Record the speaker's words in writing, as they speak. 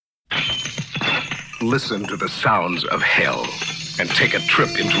Listen to the sounds of hell and take a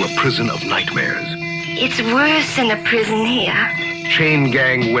trip into a prison of nightmares. It's worse than a prison here. Chain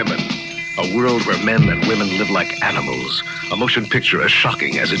Gang Women. A world where men and women live like animals. A motion picture as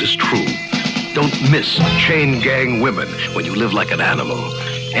shocking as it is true. Don't miss Chain Gang Women when you live like an animal.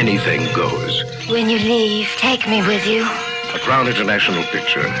 Anything goes. When you leave, take me with you. A Crown International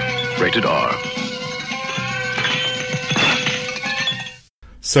picture. Rated R.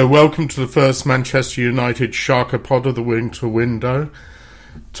 So welcome to the first Manchester United Sharkopod of the winter window.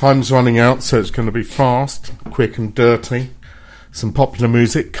 Time's running out, so it's going to be fast, quick and dirty. Some popular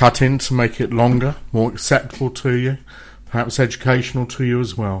music cut in to make it longer, more acceptable to you, perhaps educational to you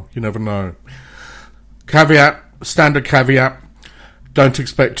as well. You never know. Standard caveat, don't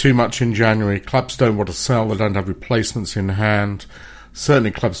expect too much in January. Clubs don't want to sell, they don't have replacements in hand.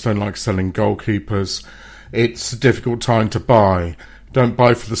 Certainly clubs don't like selling goalkeepers. It's a difficult time to buy. Don't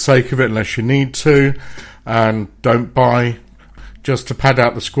buy for the sake of it unless you need to, and don't buy just to pad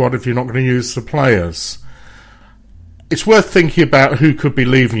out the squad if you're not going to use the players. It's worth thinking about who could be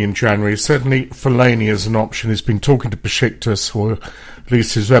leaving in January. Certainly Fellaini is an option. He's been talking to Besiktas, or at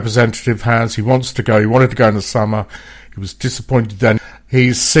least his representative has. He wants to go. He wanted to go in the summer. He was disappointed then.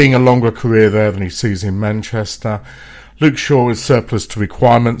 He's seeing a longer career there than he sees in Manchester. Luke Shaw is surplus to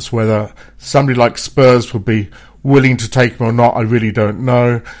requirements. Whether somebody like Spurs will be willing to take him or not, I really don't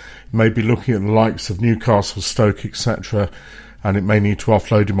know. Maybe looking at the likes of Newcastle, Stoke, etc., and it may need to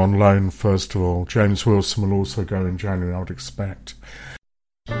offload him on loan first of all. James Wilson will also go in January, I would expect.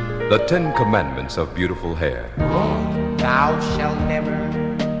 The 10 Commandments of Beautiful Hair. Thou shalt never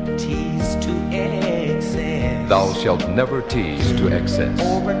tease to excess. Thou shalt never tease to excess.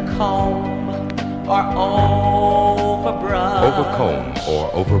 Overcomb or overbrush. Overcomb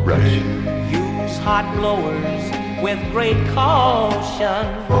or overbrush. Use hot blowers with great caution.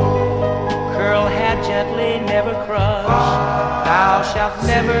 Curl hair gently, never crush. Thou shalt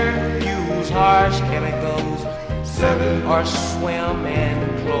never use harsh chemicals. 7. Or swim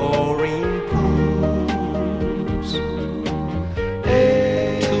in chlorine pools.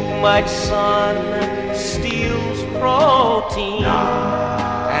 8. Too much sun steals protein. 9.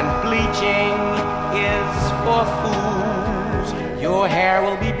 And bleaching is for fools. Your hair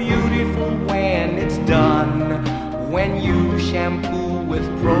will be beautiful when it's done. When you shampoo with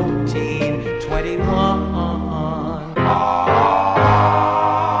Protein 21.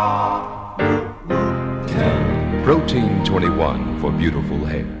 Protein 21 for beautiful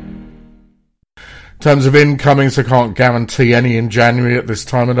hair. In terms of incomings, I can't guarantee any in January at this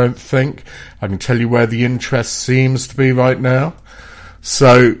time, I don't think. I can tell you where the interest seems to be right now.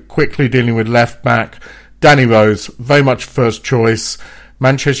 So, quickly dealing with left back, Danny Rose, very much first choice.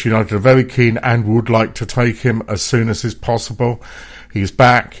 Manchester United are very keen and would like to take him as soon as is possible. He's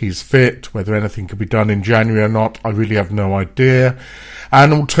back, he's fit. Whether anything can be done in January or not, I really have no idea.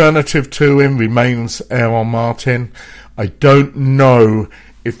 An alternative to him remains Aaron Martin. I don't know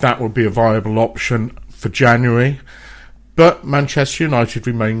if that would be a viable option for January, but Manchester United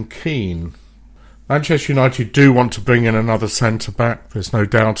remain keen. Manchester United do want to bring in another centre-back, there's no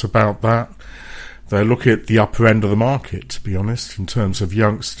doubt about that. They're looking at the upper end of the market, to be honest, in terms of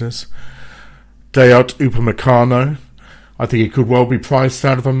youngsters. Dayot Upamecano, I think he could well be priced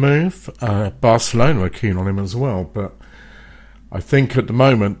out of a move. Barcelona are keen on him as well, but I think at the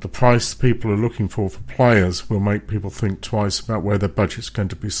moment the price people are looking for players will make people think twice about where their budget's going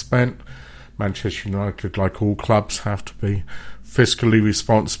to be spent. Manchester United, like all clubs, have to be fiscally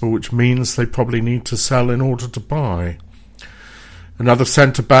responsible, which means they probably need to sell in order to buy. Another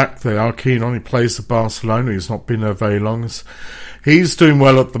centre-back they are keen on, he plays for Barcelona, he's not been there very long. He's doing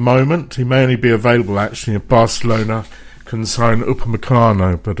well at the moment. He may only be available actually if Barcelona can sign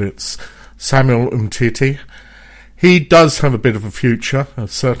Upamecano, but it's Samuel Umtiti. He does have a bit of a future,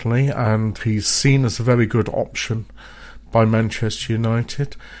 certainly, and he's seen as a very good option by Manchester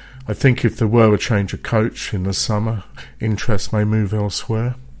United. I think if there were a change of coach in the summer, interest may move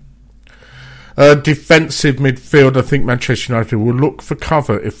elsewhere. Defensive midfield, I think Manchester United will look for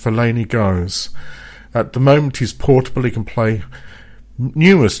cover if Fellaini goes. At the moment he's portable, he can play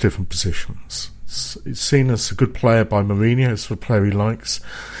numerous different positions. He's seen as a good player by Mourinho, it's the player he likes.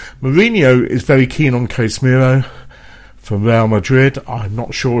 Mourinho is very keen on Casemiro from Real Madrid. I'm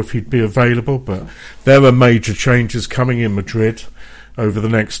not sure if he'd be available, but there are major changes coming in Madrid over the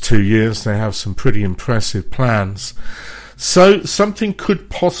next 2 years. They have some pretty impressive plans. So something could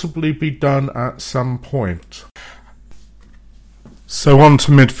possibly be done at some point. So on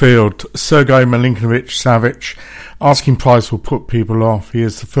to midfield. Sergej Milinkovic-Savic. Asking price will put people off. He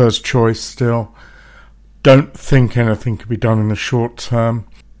is the first choice still. Don't think anything could be done in the short term.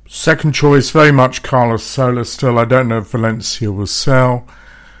 Second choice, very much Carlos Soler still. I don't know if Valencia will sell.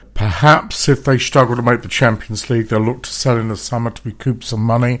 Perhaps if they struggle to make the Champions League, they'll look to sell in the summer to recoup some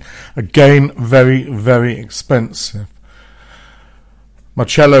money. Again, very, very expensive.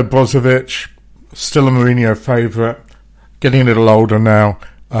 Marcelo Brozovic, still a Mourinho favourite, getting a little older now.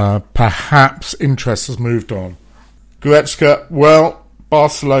 Perhaps interest has moved on. Goretzka, well,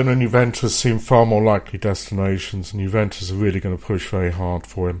 Barcelona and Juventus seem far more likely destinations, and Juventus are really going to push very hard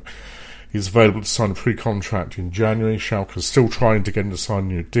for him. He's available to sign a pre-contract in January. Schalke's still trying to get him to sign a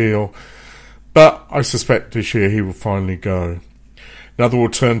new deal, but I suspect this year he will finally go. Another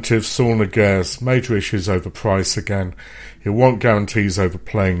alternative, Saul Niguez, major issues over price again. He'll want guarantees over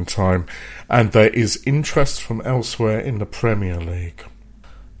playing time, and there is interest from elsewhere in the Premier League.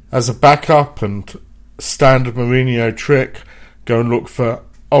 As a backup and standard Mourinho trick, go and look for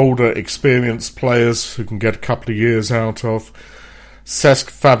older, experienced players who can get a couple of years out of.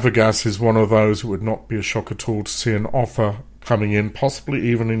 Cesc Fabregas is one of those. It would not be a shock at all to see an offer coming in, possibly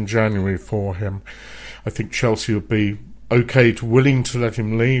even in January for him. I think Chelsea would be willing to let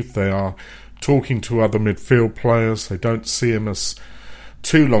him leave. They are talking to other midfield players. They don't see him as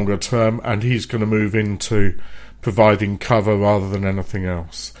too longer term, and he's going to move into providing cover rather than anything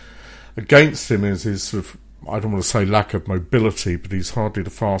else. Against him is his sort of, I don't want to say lack of mobility, but he's hardly the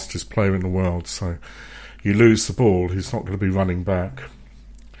fastest player in the world, so you lose the ball, he's not going to be running back.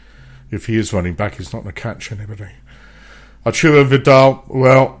 If he is running back, he's not going to catch anybody. Arturo Vidal,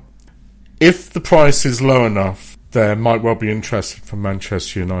 well, if the price is low enough, there might well be interest from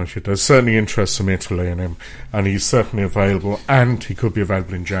Manchester United. There's certainly interest from Italy in him, and he's certainly available, and he could be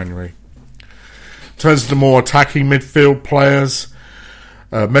available in January. In terms of the more attacking midfield players,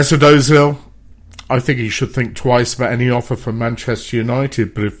 Mesut Ozil, I think he should think twice about any offer from Manchester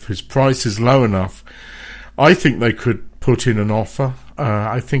United, but if his price is low enough, I think they could put in an offer.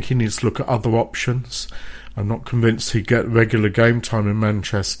 I think he needs to look at other options. I'm not convinced he'd get regular game time in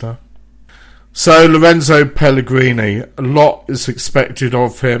Manchester. So, Lorenzo Pellegrini, a lot is expected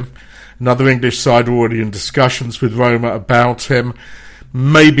of him. Another English side already in discussions with Roma about him.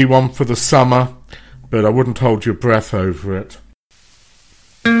 Maybe one for the summer, but I wouldn't hold your breath over it.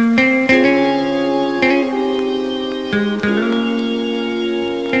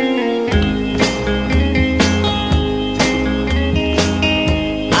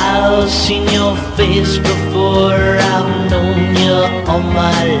 I've seen your face before, I've known you all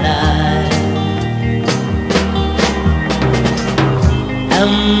my life.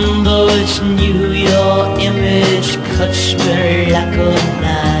 And though it's new, your image cuts me like a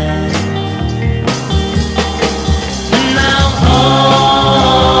knife. And I'm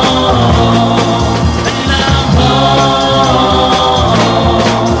home, and I'm home,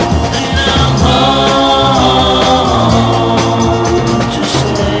 and I'm home to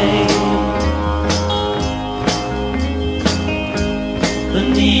stay. The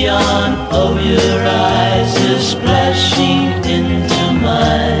neon of your eyes is splashing into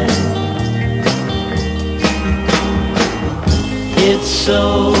mine. It's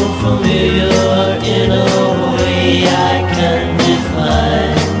so familiar in a way I can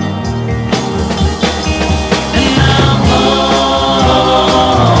define. And I'm home,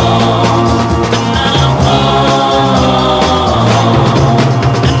 and I'm home,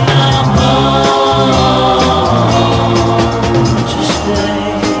 and I'm home to stay.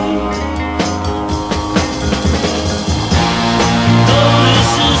 Though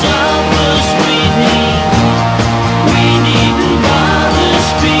this is our first meeting, we needn't bother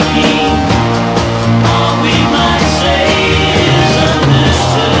speaking. All we might say is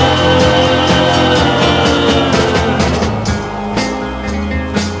understood.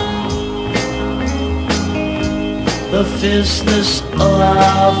 The fierceness of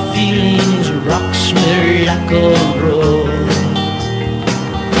our feelings rocks me like a roll.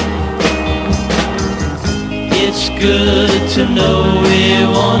 It's good to know we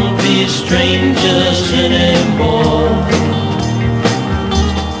won't be strangers anymore.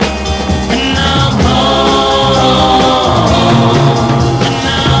 And I'm home, and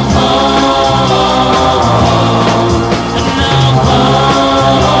I'm home, and I'm home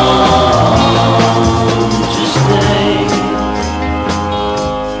to stay.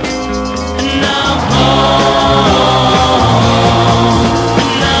 And I'm home,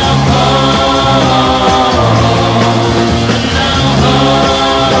 and I'm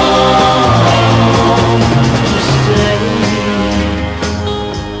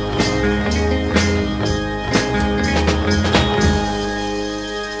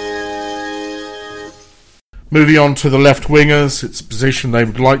Moving on to the left wingers, it's a position they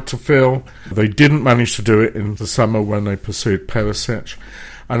would like to fill. They didn't manage to do it in the summer when they pursued Perisic.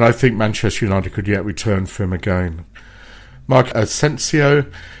 and I think Manchester United could yet return for him again. Marc Asensio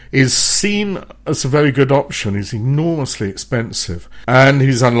is seen as a very good option. He's enormously expensive, and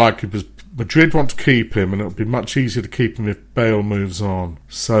he's unlikely because Madrid want to keep him, and it'll be much easier to keep him if Bale moves on.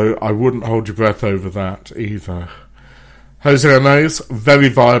 So I wouldn't hold your breath over that either. Jose Arnaiz, very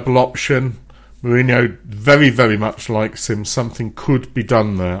viable option. Mourinho very, very much likes him. Something could be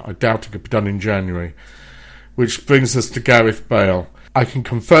done there. I doubt it could be done in January. Which brings us to Gareth Bale. I can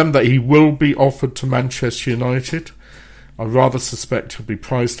confirm that he will be offered to Manchester United. I rather suspect he'll be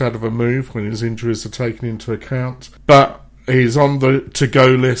priced out of a move when his injuries are taken into account. But he's on the to-go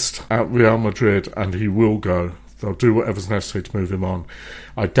list at Real Madrid, and he will go. They'll do whatever's necessary to move him on.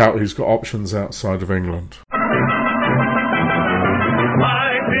 I doubt he's got options outside of England.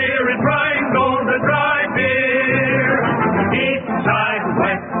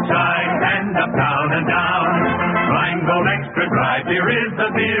 Beer is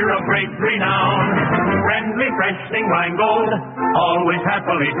the beer of great renown. Friendly, freshening Rheingold, always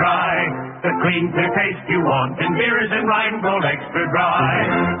happily dry. The clean, clear taste you want in beer is in Rheingold Extra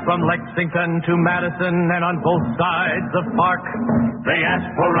Dry. From Lexington to Madison and on both sides of Park, they ask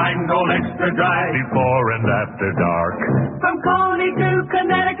for Rheingold Extra Dry before and after dark. From Coney to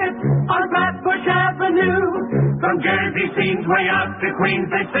Connecticut on Flatbush Avenue, from Jersey scenes way out to Queens,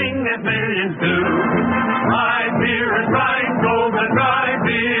 they sing as millions do. My beer is Rheingold and dry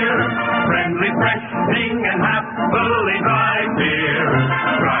beer, friendly, freshening, and happily dry beer.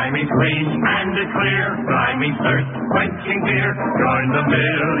 Dry means clean and it's clear, dry means thirst-quenching beer. Join the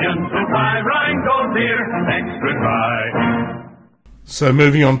millions who buy Rheingold beer Extra Dry. So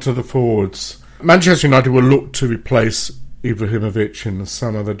moving on to the forwards. Manchester United will look to replace Ibrahimovic in the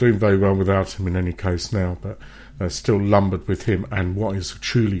summer. They're doing very well without him in any case now, but they're still lumbered with him and what is a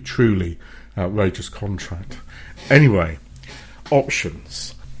truly, truly outrageous contract. Anyway,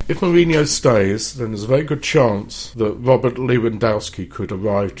 options. If Mourinho stays, then there's a very good chance that Robert Lewandowski could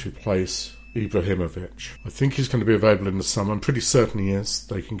arrive to replace Ibrahimovic. I think he's going to be available in the summer. I'm pretty certain he is.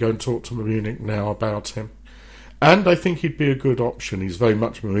 They can go and talk to Munich now about him. And I think he'd be a good option. He's very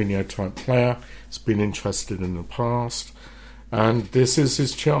much a Mourinho-type player. He's been interested in the past. And this is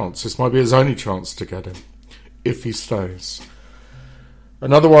his chance. This might be his only chance to get him, if he stays.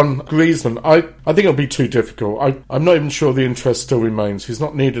 Another one, Griezmann. I think it'll be too difficult. I'm not even sure the interest still remains. He's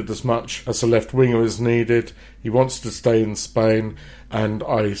not needed as much as a left winger is needed. He wants to stay in Spain, and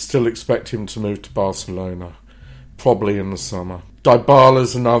I still expect him to move to Barcelona, probably in the summer.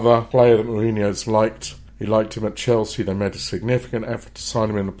 Dybala's another player that Mourinho's liked. He liked him at Chelsea. They made a significant effort to sign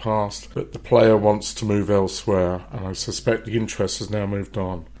him in the past, but the player wants to move elsewhere, and I suspect the interest has now moved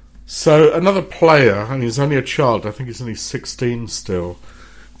on. So another player, and he's only a child, I think he's only 16 still,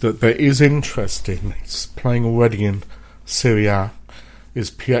 that there is interest in, he's playing already in Serie A, is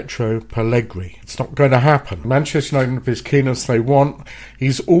Pietro Pellegrini. It's not going to happen. Manchester United are as keen as they want.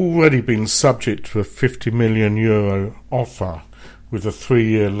 He's already been subject to a €50 million offer with a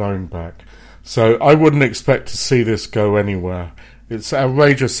 3-year loan back. So I wouldn't expect to see this go anywhere. It's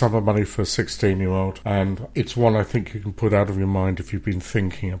outrageous sum of money for a 16-year-old, and it's one I think you can put out of your mind if you've been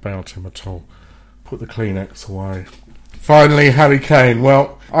thinking about him at all. Put the Kleenex away. Finally, Harry Kane.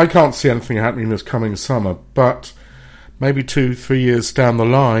 Well, I can't see anything happening this coming summer, but maybe 2-3 years down the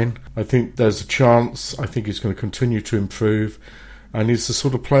line, I think there's a chance. I think he's going to continue to improve, and he's the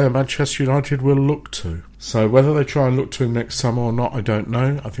sort of player Manchester United will look to. So whether they try and look to him next summer or not, I don't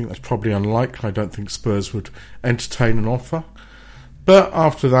know. I think that's probably unlikely. I don't think Spurs would entertain an offer. But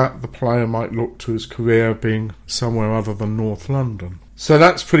after that, the player might look to his career being somewhere other than North London. So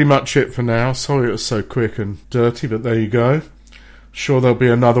that's pretty much it for now. Sorry it was so quick and dirty, but there you go. Sure there'll be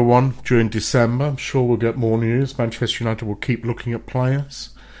another one during December. I'm sure we'll get more news. Manchester United will keep looking at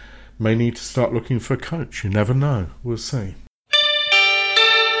players. May need to start looking for a coach. You never know. We'll see.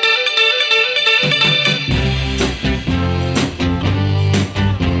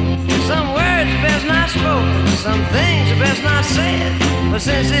 Some words are best not spoken, some things are best not said. But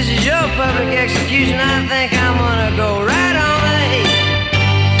since this is your public execution, I think I'm gonna go right on ahead.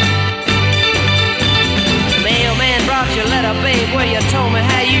 Mailman brought your letter, babe, where you told me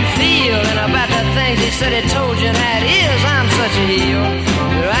how you feel, and about the things he said he told you and how it is. I'm such a heel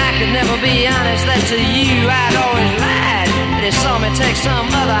that I could never be honest, that to you I'd always lied, that he saw me take some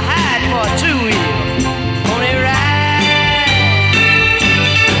other hide for a two-wheel pony ride.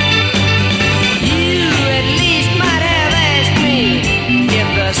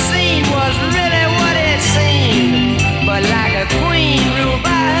 The scene was really what it seemed, but like a queen ruled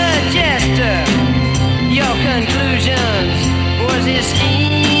by her jester, your conclusions was his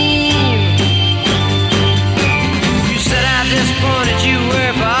scheme. You said how disappointed you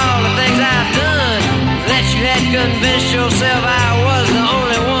were for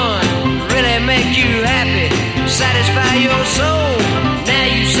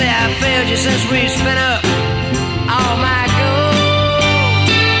degrees spin up.